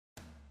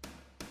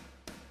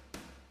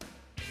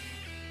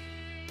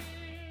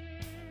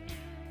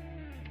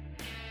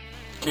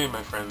Okay,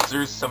 my friends,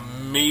 there's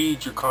some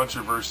major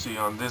controversy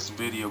on this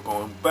video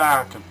going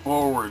back and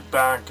forward,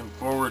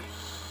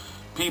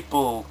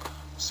 People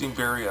seem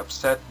very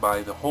upset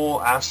by the whole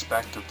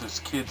aspect of this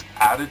kid's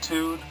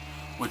attitude,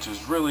 which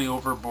is really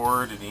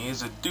overboard, and he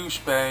is a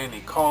douchebag, and he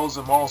calls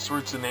him all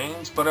sorts of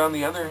names, but on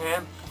the other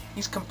hand,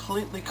 he's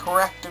completely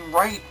correct and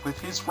right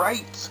with his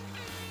rights.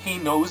 He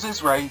knows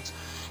his rights.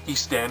 He's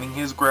standing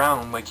his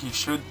ground like he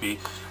should be,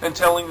 and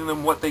telling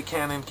them what they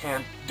can and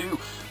can't do.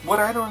 What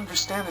I don't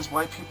understand is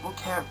why people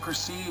can't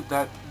perceive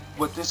that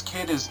what this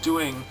kid is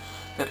doing,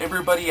 that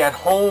everybody at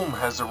home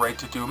has a right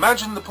to do.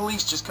 Imagine the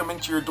police just coming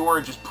to your door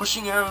and just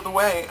pushing you out of the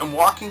way and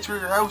walking through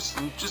your house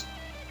and just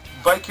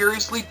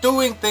vicariously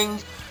doing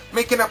things,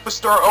 making up a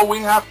story. Oh, we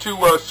have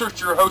to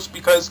search your house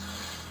because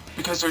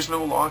there's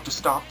no law to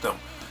stop them.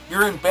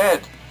 You're in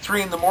bed,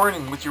 3 in the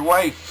morning with your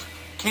wife.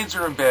 Kids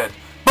are in bed.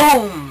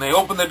 Boom! They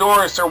open the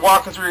door and start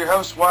walking through your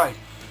house. Why?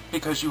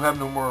 Because you have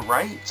no more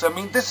rights? I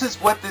mean, this is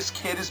what this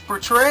kid is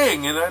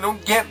portraying, and I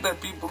don't get that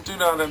people do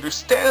not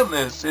understand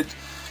this. It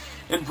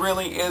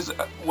really is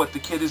what the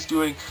kid is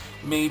doing,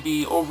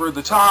 maybe over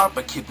the top,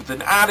 a kid with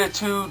an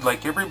attitude,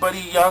 like everybody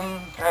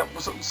young at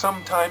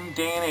some time,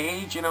 day and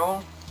age, you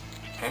know.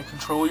 You can't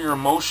control your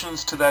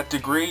emotions to that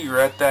degree, you're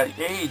at that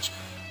age.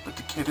 But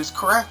the kid is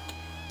correct.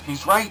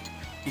 He's right.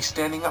 He's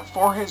standing up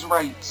for his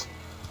rights.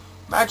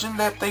 Imagine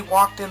that they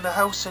walked in the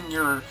house and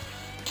your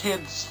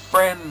kid's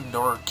friend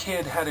or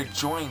kid had a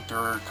joint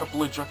or a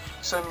couple of joints.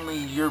 Suddenly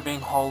you're being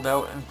hauled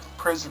out in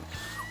prison,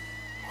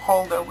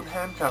 hauled out with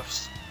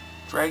handcuffs,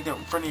 dragged out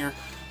in front of your...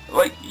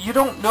 Like, you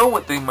don't know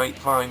what they might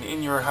find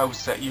in your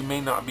house that you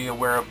may not be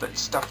aware of, that's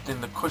stuffed in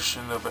the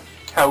cushion of a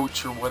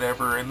couch or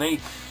whatever, and they,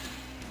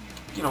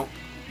 you know,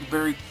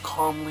 very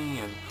calmly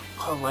and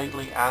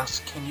politely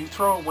ask, can you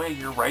throw away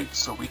your rights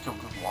so we can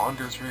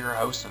wander through your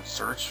house and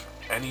search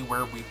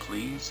anywhere we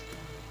please?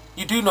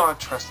 You do not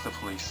trust the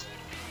police.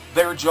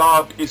 Their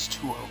job is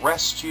to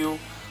arrest you.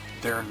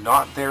 They're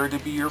not there to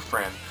be your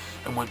friend.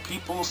 And when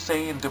people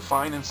say and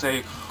define and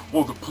say,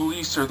 well, the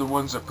police are the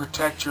ones that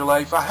protect your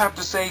life, I have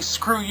to say,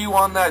 screw you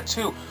on that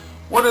too.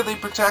 What are they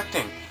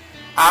protecting?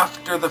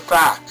 After the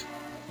fact.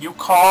 You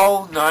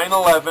call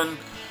 911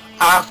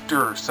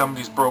 after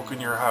somebody's broken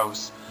your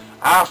house,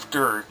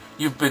 after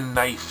you've been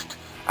knifed,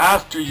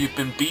 after you've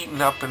been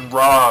beaten up and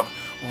robbed,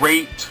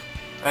 raped,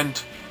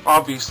 and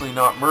obviously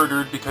not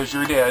murdered because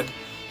you're dead.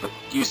 But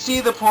you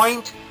see the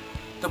point?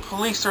 The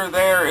police are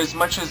there as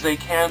much as they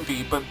can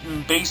be, but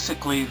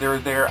basically they're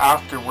there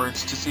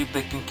afterwards to see if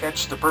they can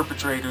catch the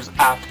perpetrators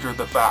after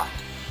the fact.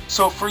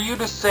 So for you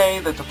to say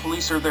that the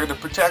police are there to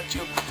protect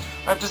you,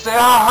 I have to say,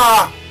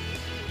 aha!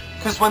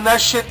 Because when that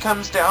shit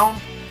comes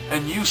down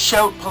and you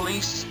shout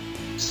police,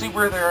 see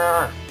where they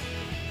are.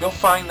 You'll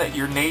find that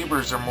your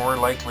neighbors are more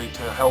likely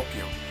to help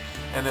you.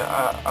 And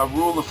a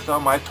rule of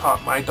thumb I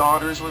taught my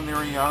daughters when they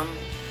were young,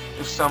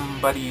 if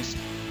somebody's,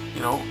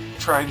 you know,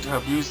 trying to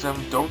abuse them,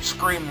 don't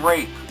scream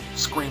rape,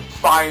 scream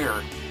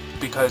fire,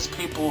 because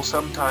people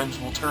sometimes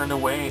will turn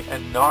away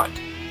and not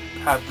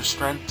have the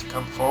strength to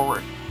come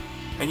forward.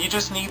 And you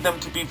just need them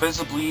to be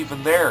visibly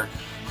even there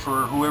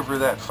for whoever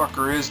that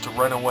fucker is to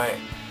run away,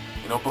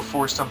 you know,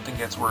 before something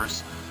gets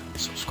worse.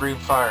 So scream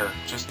fire,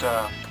 just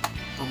a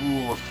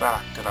rule of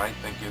fact that I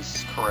think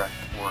is correct.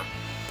 Or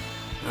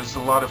there's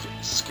a lot of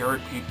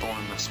scared people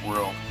in this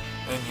world,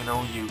 and you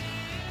know,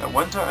 at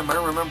one time,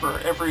 I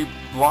remember every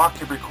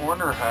block, every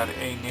corner had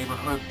a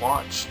neighborhood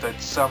watch,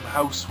 that some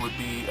house would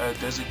be a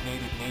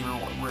designated neighbor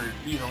where,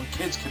 you know,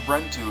 kids could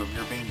run to if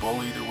you're being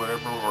bullied or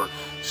whatever, or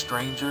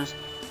strangers.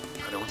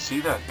 I don't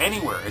see that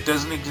anywhere. It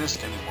doesn't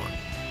exist anymore.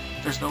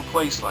 There's no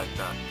place like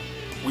that.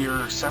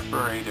 We're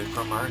separated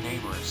from our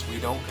neighbors. We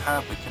don't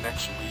have the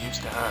connection we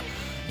used to have.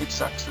 It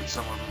sucks that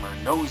some of them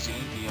are nosy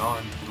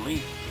beyond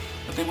belief,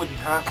 but they wouldn't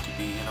have to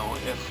be, you know,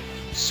 if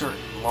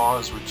certain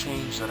laws were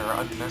changed that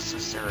are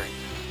unnecessary,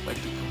 like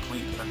the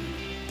complete and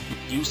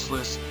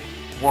useless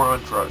war on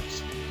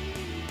drugs.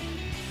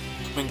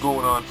 It's been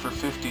going on for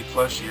 50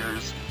 plus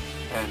years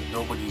and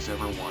nobody's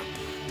ever won.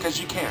 Because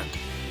you can't.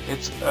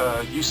 It's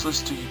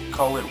useless to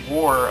call it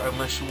war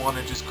unless you want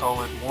to just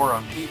call it war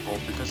on people,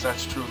 because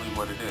that's truly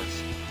what it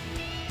is.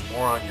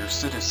 War on your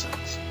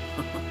citizens.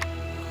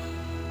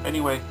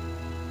 Anyway,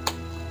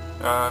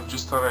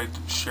 just thought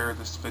I'd share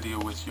this video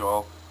with you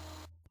all.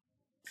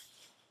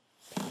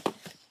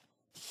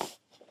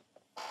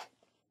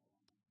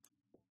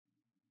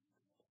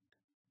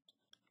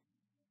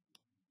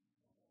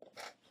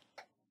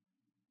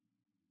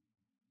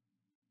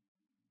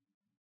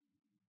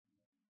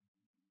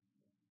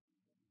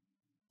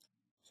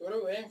 So what are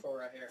we waiting for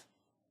right here?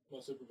 My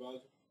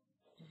supervisor.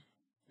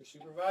 Your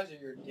supervisor,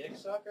 your dick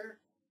sucker?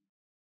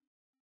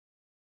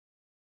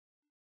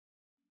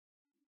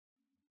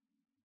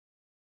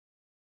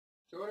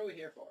 So what are we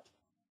here for?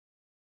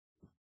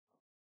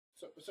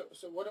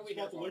 So what are we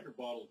here for? The liquor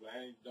bottles,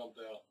 man, you dumped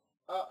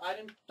out. I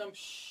didn't dump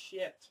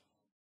shit.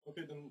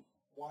 Okay, then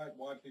why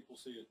people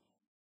see it?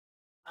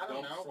 I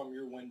don't know. From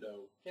your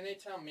window. Can they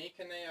tell me?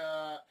 Can they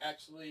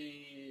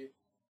actually?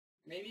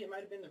 Maybe it might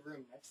have been the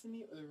room next to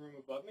me, or the room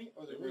above me,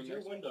 or the room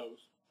next to me.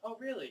 Windows. Oh,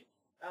 really?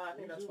 I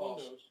think that's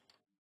false. Windows.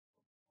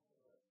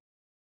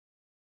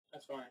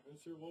 That's fine. It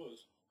sure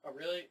was. Oh,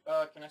 really?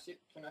 Can I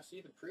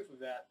see the proof of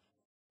that?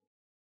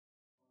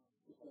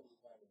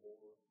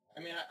 I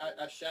mean,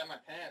 I shat my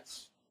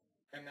pants,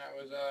 and that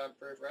was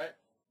proof, right?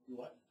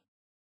 What?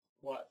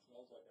 What?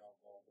 Smells like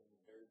alcohol from the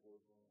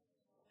carryboard.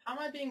 How am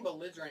I being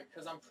belligerent?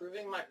 Because I'm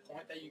proving my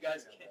point that you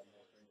guys can't.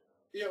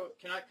 Yo,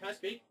 can I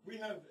speak? We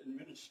have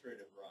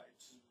administrative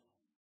rights.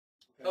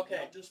 Okay.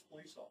 Not just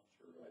police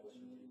officer rights.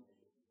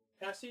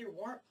 Can I see your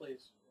warrant,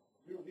 please?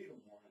 We don't need a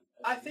warrant.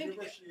 I As think-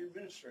 university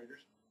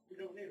administrators, we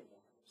don't need a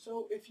warrant.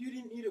 So if you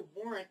didn't need a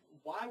warrant,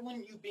 why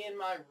wouldn't you be in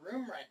my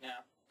room right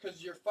now?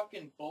 Because your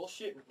fucking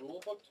bullshit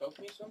rule book told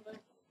me something?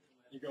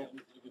 You can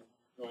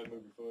go ahead and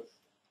move your foot.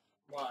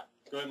 Why?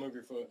 Go ahead and move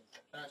your foot.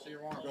 Can I see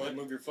your warrant? Go ahead and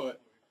move your foot.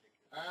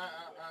 I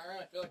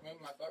really feel like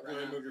moving my foot Go right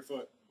ahead and now. move your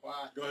foot.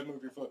 Why? Go ahead and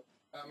move your foot.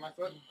 My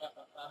foot,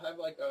 I have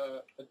like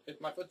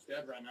my foot's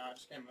dead right now. I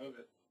just can't move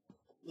it.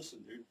 Listen,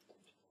 dude.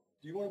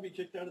 Do you want to be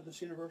kicked out of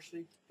this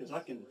university? Because I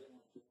can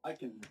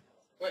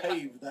Wait,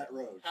 pave that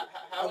road.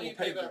 how will you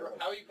pave that road?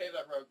 How will you pave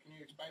that road? Can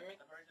you explain to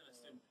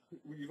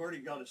me? You've already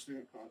got a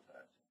student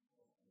contact.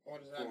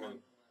 What does that mean?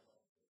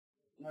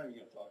 I'm not even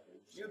going to talk to you.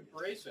 You have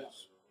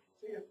braces.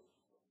 See ya.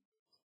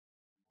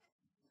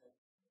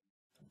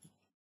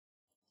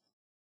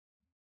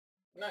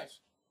 Nice.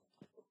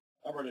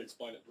 I've already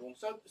explained it to him.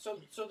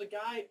 So the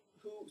guy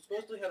who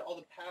supposedly had all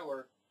the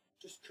power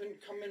just couldn't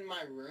come in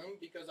my room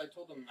because I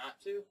told him not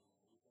to?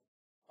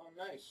 Oh,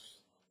 nice.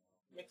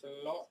 Makes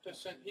a lot of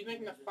sense. He's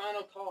making the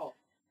final call.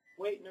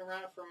 Waiting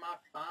around for my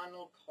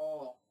final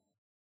call.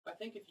 I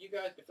think if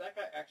that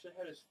guy actually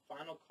had his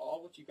final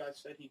call, which you guys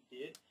said he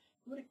did,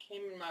 he would have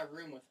came in my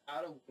room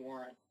without a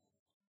warrant.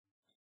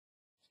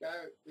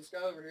 This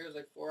guy over here is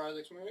like 4 hours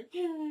like,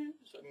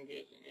 sucking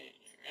kids.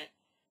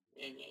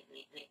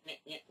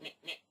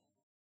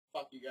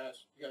 Fuck you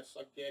guys. You guys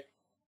suck dick.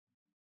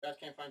 You guys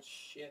can't find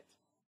shit.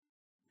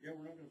 Yeah,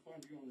 we're not going to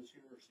find you on this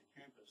university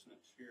campus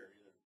next year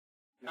either.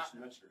 Next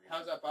semester.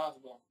 How's that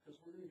possible?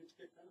 Because we're going to get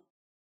kicked out.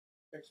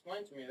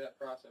 Explain to me that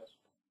process.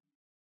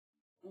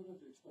 I don't have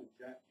to explain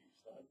jack to you,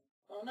 son.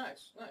 Oh,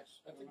 nice.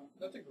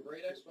 That's a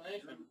great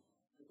explanation.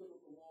 You put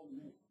up a wall to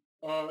me.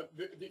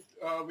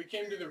 We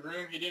came to the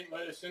room. He didn't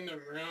let us in the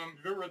room.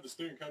 Have you ever read the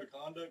student code of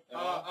conduct?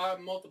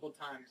 Multiple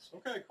times.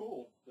 Okay,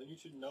 cool. Then you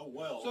should know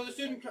well. So the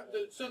student,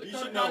 so the You code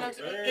should of know conduct.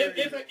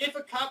 very- If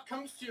a cop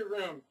comes to your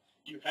room,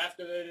 you have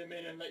to let him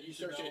in and let you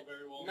should search know it.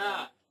 very well.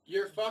 Nah,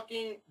 your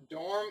fucking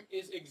dorm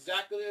is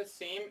exactly the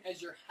same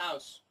as your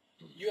house.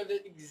 You have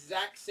the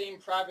exact same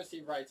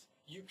privacy rights.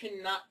 You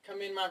cannot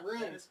come in my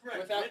room That is correct.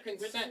 without with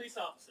consent. police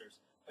officers,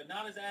 but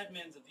not as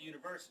admins of the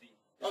university.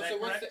 Is Oh, that so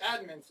what's correct? the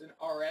admins? An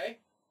RA?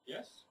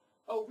 Yes.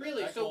 Oh,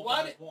 really? That So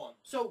qualifies one.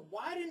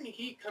 why didn't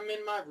he come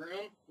in my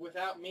room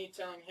without me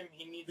telling him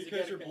he needs to Because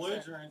get a your consent?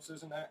 belligerence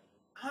isn't that.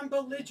 I'm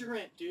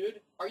belligerent,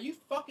 dude. Are you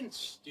fucking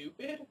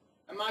stupid?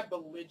 Am I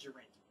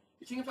belligerent?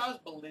 You think if I was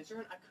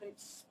belligerent, I couldn't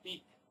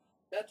speak?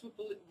 That's what.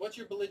 What's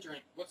your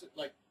belligerent? What's it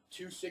like?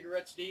 2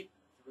 cigarettes deep?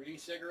 3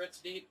 cigarettes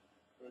deep?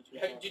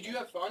 Did you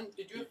have fun?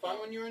 Did you have fun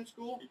when you were in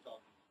school? Keep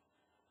talking.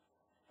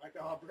 Like,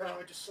 oh, bro,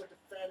 I just like the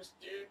fattest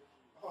dude.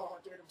 Oh,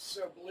 dude, I'm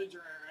so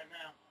belligerent right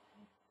now.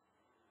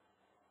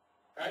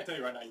 I can tell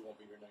you right now, you won't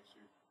be here next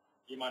year.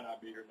 You might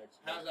not be here next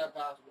year. How's that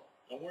possible?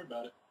 Don't worry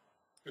about it.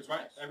 Because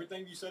Nice.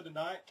 everything you said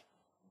tonight,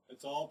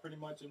 it's all pretty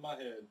much in my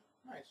head.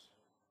 Nice.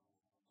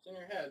 It's in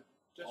your head.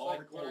 Just All like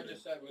recorded. what I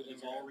just said was in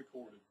It's your all head.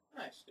 recorded.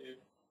 Nice,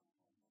 dude.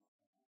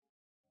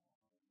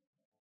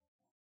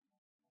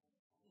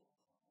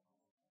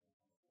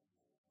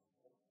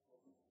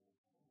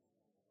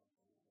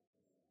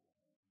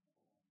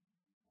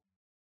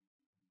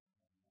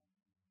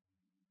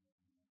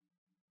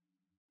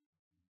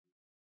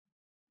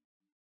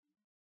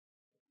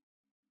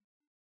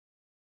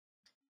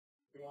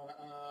 You want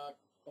to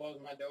close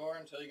my door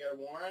until you get a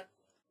warrant?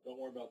 Don't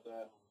worry about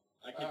that.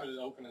 I keep it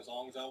open as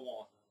long as I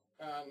want.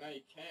 No,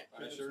 you can't.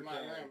 I 'Cause sure it's my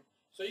can. room.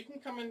 So you can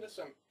come into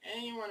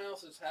anyone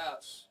else's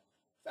house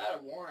without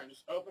a warrant.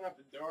 Just open up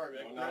the door and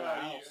be like, No, not "Who a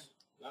are you?" house.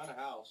 Not a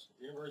house.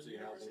 University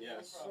house,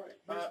 yes.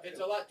 It's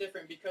a lot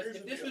different because Here's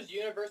if the this deal. was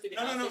university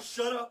No, house,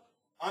 shut up.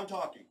 I'm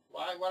talking.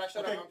 why'd I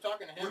shut Okay, up? I'm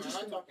talking to him. we're I'm just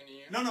not gonna- talking to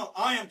you. No,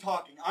 I am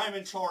talking. I am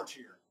in charge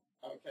here.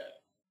 Okay.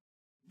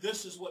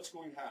 This is what's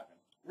going to happen.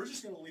 We're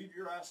just going to leave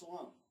your ass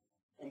alone.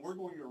 And we're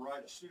going to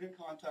write a student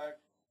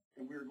contact,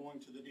 and we're going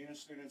to the dean of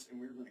students, and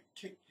we're going to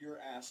kick your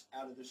ass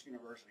out of this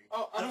university.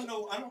 Oh, I don't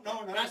know, and Can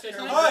I I don't say care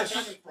something? where Hush!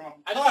 you're coming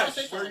from. I just wanna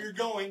say Where something. you're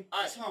going,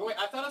 All it's right. home. Wait,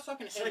 I thought I was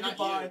talking to him, Say not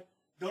goodbye. you.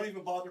 Don't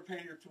even bother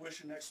paying your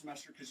tuition next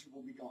semester because you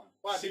will be gone.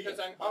 Why? See Because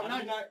ya. I'm. Oh,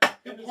 Bye. not. End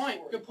Good of point.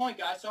 story. Good point,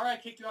 guys. Sorry I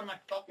kicked you out of my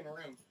fucking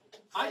room.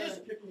 I Sorry,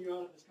 just. I'm kicking you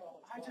out of this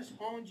college. I just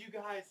honed you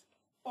guys.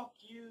 Fuck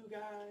you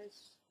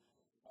guys.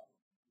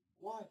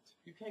 What?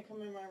 You can't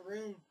come in my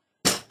room.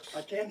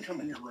 I can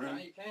come in your No, room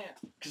you can't.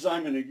 because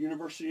I'm a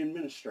university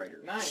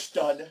administrator. Nice.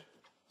 Stud.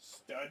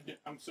 Stud.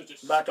 I'm such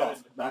a Back stud.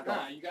 off. Back Nah,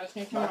 off. you guys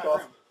can't come in Back my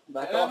off. room.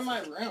 Back Get out off. of my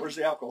room. Where's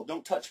the alcohol?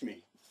 Don't touch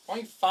me. Why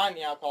don't you find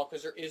the alcohol?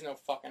 Because there is no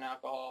fucking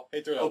alcohol.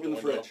 Hey, throw it out Open the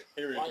window. fridge.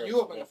 Hey, Why don't you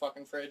open the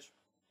fucking fridge?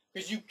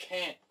 Because you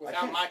can't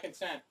without can't. my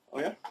consent. Oh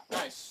yeah?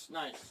 Nice,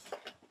 nice.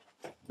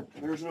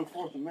 There's no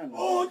Fourth Amendment.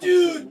 Oh,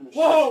 dude!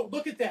 Whoa!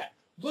 Look at that!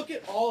 Look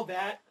at all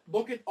that.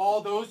 Look at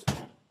all those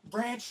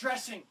ranch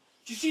dressing.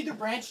 Do you see the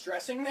ranch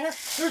dressing there?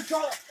 There's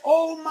garlic.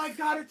 Oh my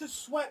God! It's a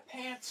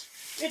sweatpants.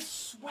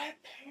 It's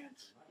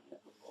sweatpants.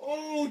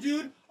 Oh,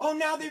 dude. Oh,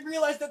 now they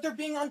realize that they're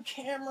being on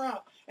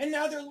camera, and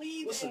now they're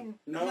leaving. Listen,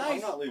 no, nice. I'm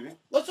not leaving.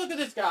 Let's look at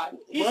this guy.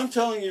 What I'm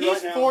telling you He's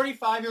right now.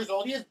 45 years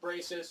old. He has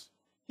braces.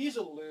 He's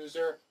a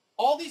loser.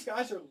 All these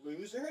guys are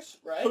losers,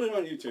 right? Put it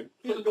on YouTube.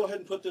 Go ahead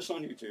and put this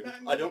on YouTube.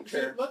 I don't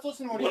care. Let's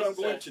listen to what What he I'm has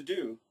to going say. to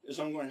do is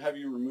I'm going to have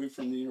you removed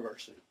from the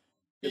university.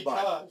 Goodbye.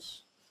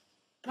 Because.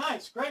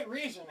 Nice, great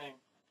reasoning.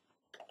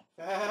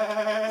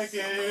 Thank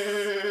you.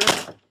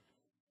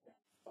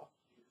 Fuck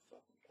you,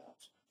 fucking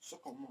cops.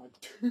 Suck on my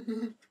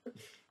dude.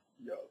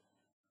 Yup.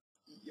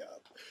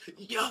 Yup.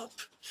 Yup.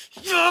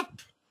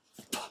 Yup.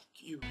 Fuck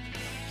you.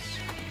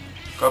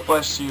 God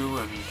bless you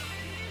and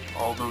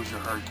all those your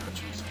heart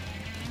touches.